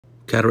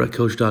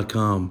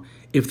CataractCoach.com.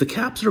 If the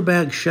capsular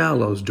bag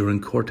shallows during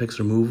cortex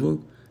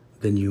removal,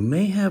 then you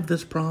may have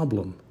this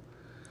problem.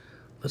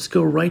 Let's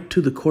go right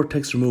to the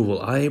cortex removal.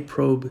 Eye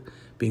probe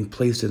being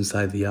placed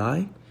inside the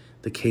eye.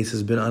 The case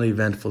has been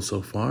uneventful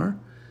so far.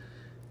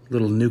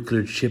 Little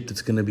nuclear chip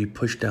that's going to be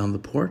pushed down the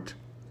port.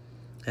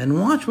 And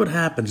watch what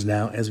happens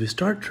now as we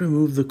start to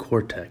remove the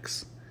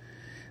cortex.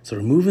 So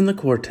removing the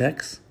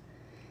cortex,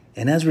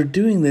 and as we're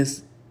doing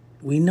this,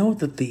 we note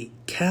that the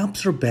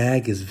capsular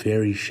bag is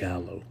very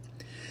shallow.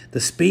 The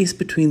space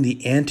between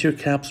the anterior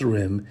capsular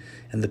rim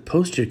and the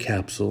posterior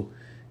capsule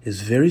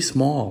is very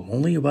small,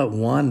 only about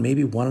 1,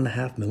 maybe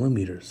 1.5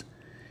 millimeters.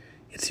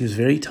 It seems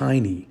very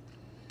tiny.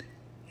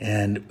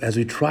 And as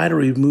we try to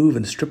remove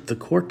and strip the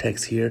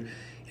cortex here,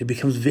 it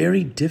becomes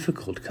very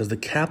difficult because the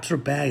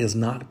capsular bag is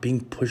not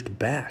being pushed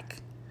back.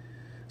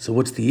 So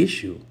what's the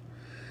issue?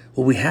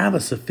 Well, we have a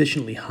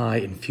sufficiently high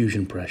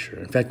infusion pressure.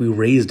 In fact, we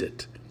raised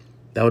it.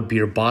 That would be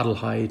your bottle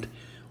height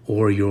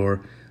or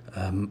your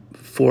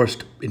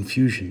forced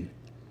infusion.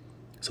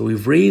 So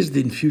we've raised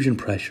the infusion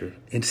pressure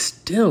and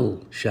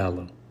still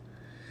shallow.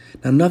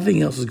 Now,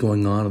 nothing else is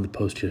going on in the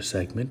posterior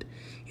segment.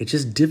 It's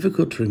just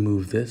difficult to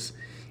remove this.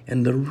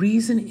 And the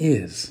reason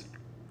is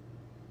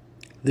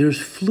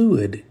there's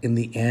fluid in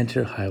the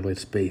anterior hyaloid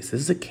space.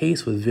 This is a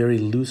case with very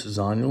loose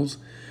zonules,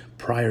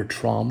 prior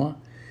trauma,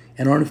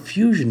 and our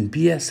infusion,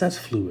 BSS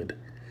fluid,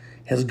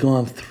 has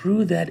gone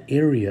through that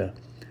area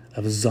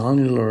of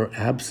zonular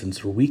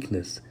absence or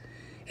weakness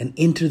and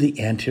into the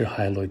anterior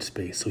hyaloid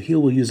space. So here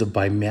we'll use a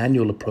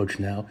bimanual approach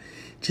now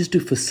just to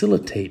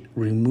facilitate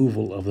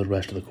removal of the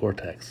rest of the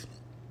cortex.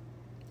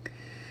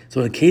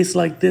 So in a case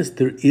like this,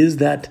 there is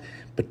that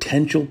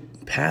potential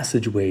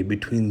passageway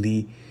between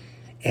the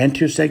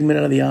anterior segment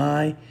of the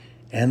eye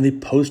and the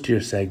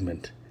posterior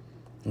segment.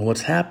 And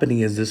what's happening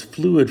is this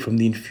fluid from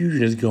the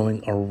infusion is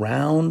going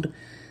around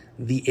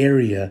the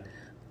area,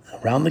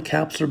 around the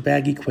capsular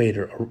bag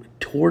equator,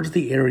 towards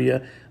the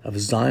area of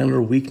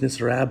zonular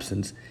weakness or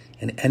absence,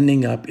 and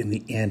ending up in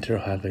the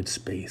anterior hyaloid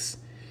space.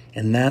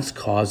 And that's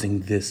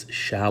causing this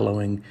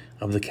shallowing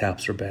of the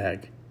capsular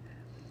bag.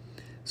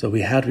 So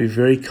we have to be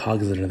very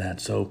cognizant of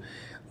that. So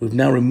we've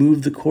now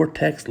removed the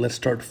cortex. Let's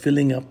start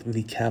filling up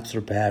the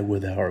capsular bag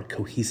with our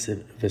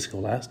cohesive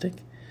viscoelastic.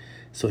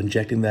 So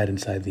injecting that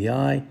inside the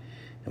eye,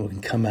 and we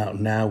can come out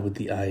now with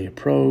the eye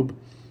probe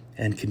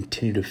and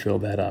continue to fill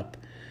that up.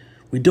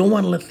 We don't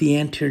want to let the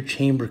anterior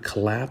chamber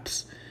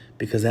collapse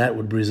because that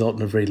would result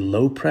in a very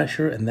low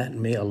pressure, and that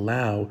may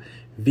allow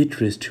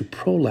vitreous to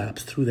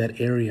prolapse through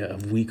that area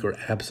of weak or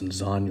absent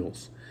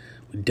zonules.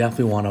 We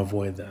definitely want to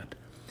avoid that.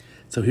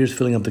 So here's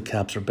filling up the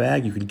capsular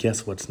bag. You can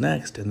guess what's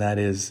next, and that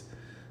is,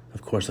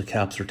 of course, a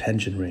capsular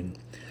tension ring.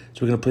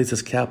 So we're going to place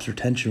this capsular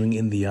tension ring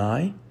in the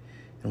eye,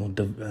 and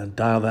we'll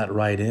dial that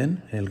right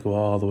in, and it'll go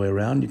all the way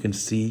around. You can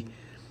see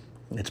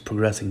it's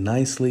progressing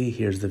nicely.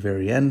 Here's the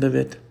very end of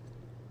it,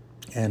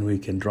 and we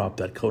can drop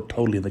that coat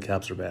totally in the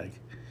capsular bag.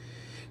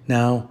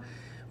 Now,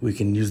 we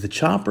can use the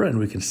chopper, and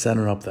we can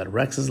center up that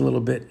rhexis a little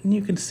bit, and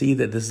you can see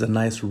that this is a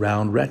nice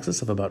round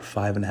rhexis of about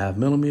 5.5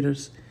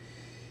 millimeters,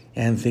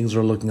 and things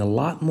are looking a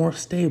lot more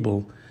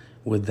stable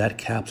with that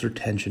capsular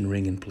tension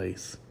ring in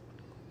place.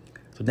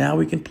 So now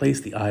we can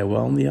place the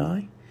IOL in the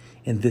eye.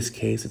 In this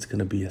case, it's going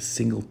to be a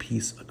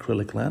single-piece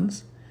acrylic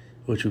lens,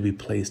 which will be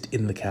placed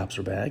in the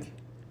capsular bag.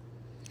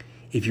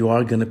 If you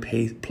are going to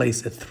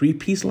place a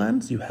 3-piece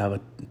lens, you have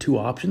 2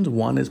 options.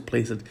 One is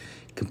place it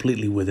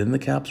completely within the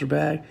capsular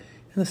bag,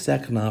 and the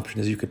second option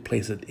is you could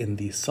place it in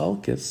the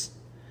sulcus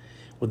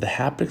with the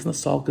haptics in the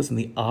sulcus and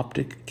the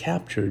optic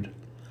captured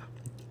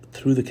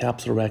through the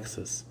capsular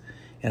rhexis.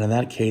 And in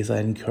that case, I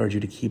encourage you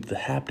to keep the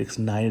haptics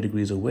 90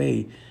 degrees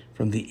away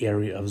from the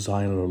area of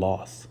zonular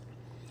loss.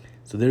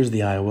 So there's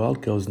the IOL.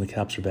 It goes in the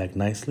capsular bag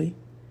nicely.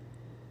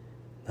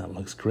 That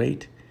looks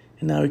great.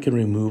 And now we can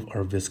remove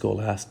our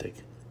viscoelastic.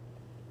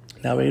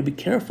 Now we have to be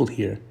careful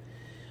here.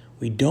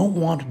 We don't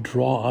want to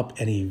draw up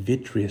any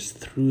vitreous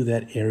through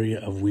that area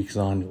of weak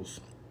zonules.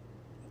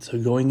 So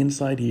going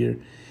inside here,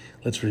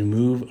 let's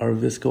remove our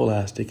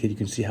viscoelastic. And you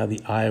can see how the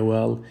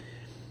IOL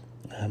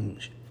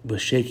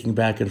was shaking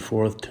back and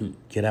forth to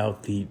get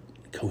out the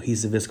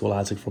cohesive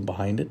viscoelastic from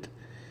behind it.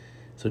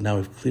 So now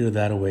we've cleared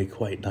that away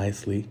quite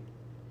nicely.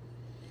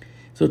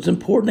 So it's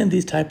important in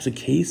these types of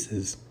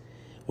cases,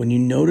 when you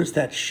notice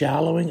that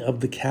shallowing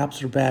of the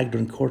capsular bag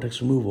during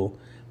cortex removal,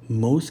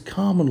 most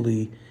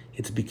commonly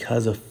it's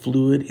because of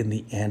fluid in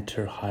the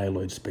anterior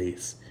hyaloid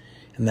space.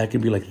 And that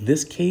can be like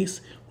this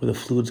case, where the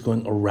fluid's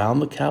going around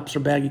the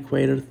capsular bag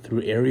equator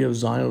through area of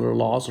zonular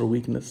loss or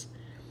weakness.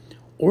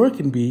 Or it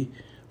can be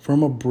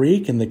from a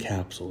break in the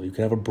capsule. You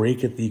could have a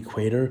break at the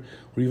equator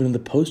or even in the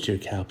posterior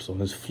capsule.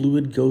 And as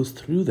fluid goes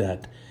through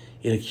that,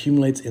 it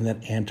accumulates in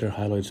that anterior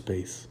hyaloid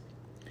space.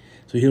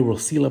 So here we'll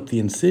seal up the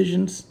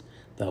incisions.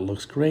 That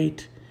looks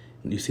great.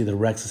 And you see the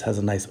rhexis has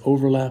a nice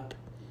overlap.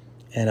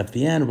 And at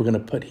the end, we're going to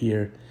put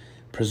here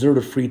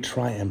preservative-free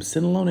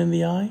triamcinolone in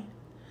the eye.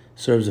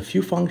 Serves a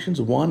few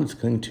functions. One, it's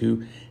going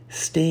to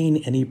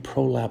stain any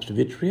prolapsed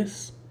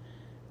vitreous,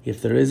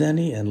 if there is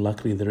any, and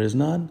luckily there is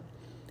none.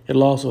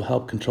 It'll also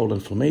help control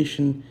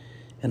inflammation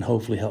and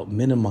hopefully help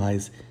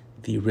minimize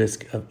the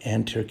risk of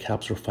anterior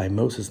capsular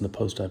phimosis in the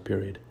post-op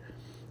period.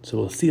 So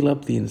we'll seal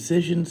up the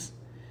incisions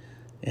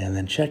and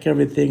then check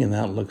everything, and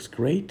that looks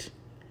great.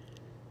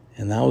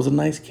 And that was a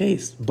nice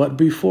case. But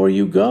before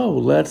you go,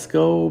 let's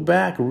go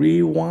back,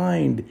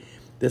 rewind.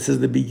 This is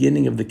the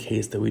beginning of the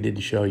case that we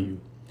didn't show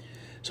you.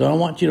 So I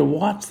want you to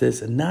watch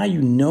this, and now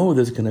you know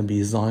there's going to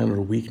be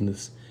zonular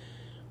weakness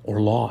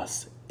or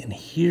loss. And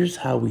here's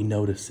how we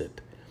notice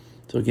it.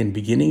 So again,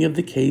 beginning of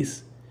the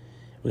case,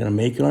 we're going to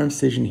make our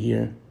incision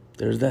here.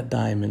 There's that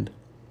diamond.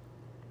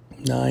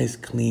 Nice,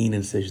 clean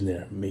incision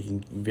there,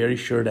 making very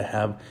sure to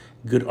have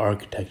good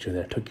architecture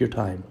there. Took your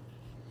time.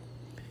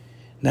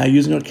 Now,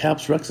 using our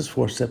capsulorhexis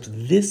forceps,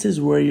 this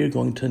is where you're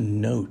going to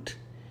note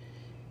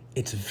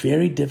it's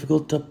very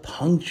difficult to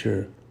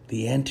puncture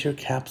the anterior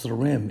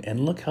capsular rim.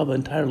 And look how the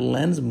entire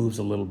lens moves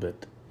a little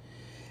bit.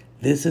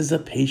 This is a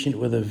patient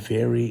with a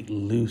very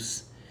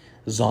loose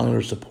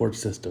zonular support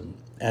system.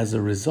 As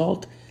a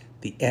result,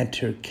 the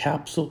anterior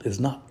capsule is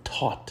not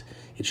taut.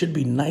 It should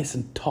be nice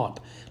and taut,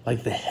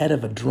 like the head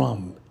of a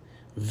drum.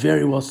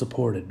 Very well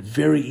supported,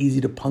 very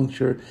easy to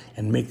puncture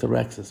and make the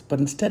rhexis. But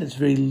instead, it's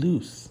very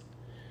loose.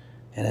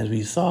 And as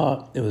we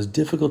saw, it was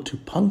difficult to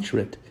puncture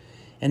it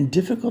and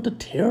difficult to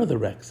tear the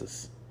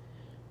rhexis.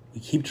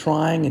 We keep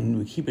trying and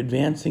we keep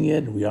advancing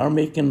it. We are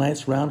making a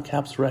nice round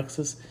capsular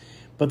rhexis,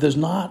 but there's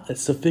not a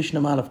sufficient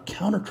amount of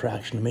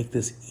countertraction to make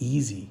this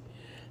easy.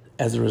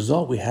 As a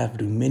result, we have to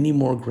do many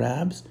more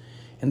grabs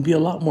and be a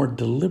lot more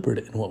deliberate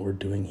in what we're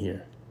doing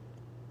here.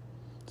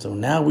 So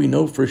now we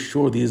know for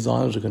sure these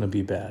zonulars are going to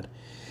be bad.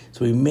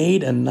 So we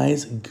made a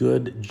nice,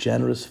 good,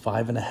 generous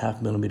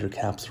 5.5 millimeter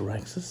capsular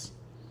rhexis.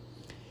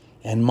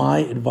 And my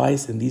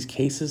advice in these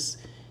cases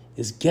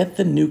is get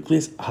the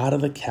nucleus out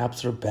of the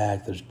capsular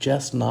bag. There's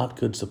just not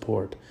good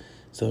support.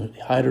 So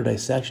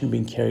hydrodissection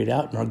being carried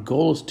out, and our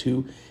goal is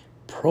to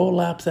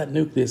prolapse that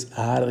nucleus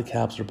out of the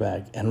capsular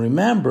bag. And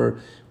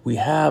remember, we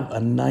have a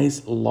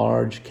nice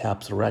large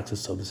capsular rhexis,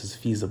 so this is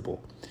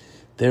feasible.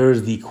 There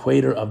is the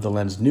equator of the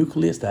lens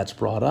nucleus that's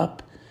brought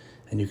up,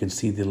 and you can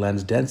see the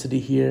lens density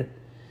here.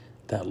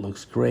 That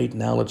looks great.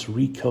 Now let's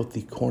recoat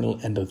the corneal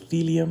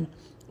endothelium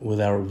with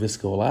our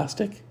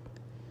viscoelastic.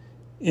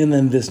 And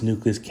then this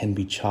nucleus can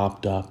be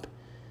chopped up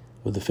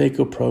with the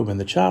phaco probe and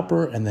the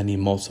chopper and then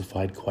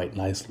emulsified quite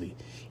nicely.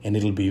 And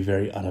it'll be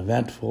very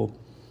uneventful.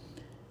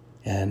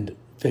 And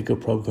phaco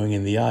probe going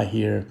in the eye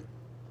here,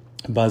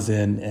 buzz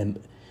in,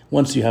 and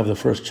once you have the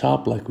first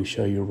chop like we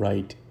show you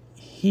right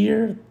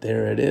here,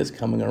 there it is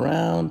coming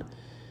around,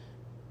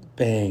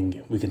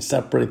 bang. We can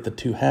separate the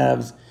two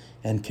halves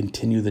and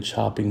continue the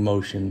chopping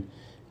motion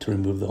to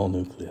remove the whole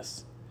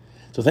nucleus.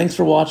 So thanks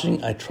for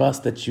watching. I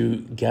trust that you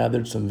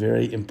gathered some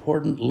very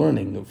important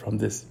learning from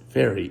this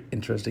very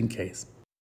interesting case.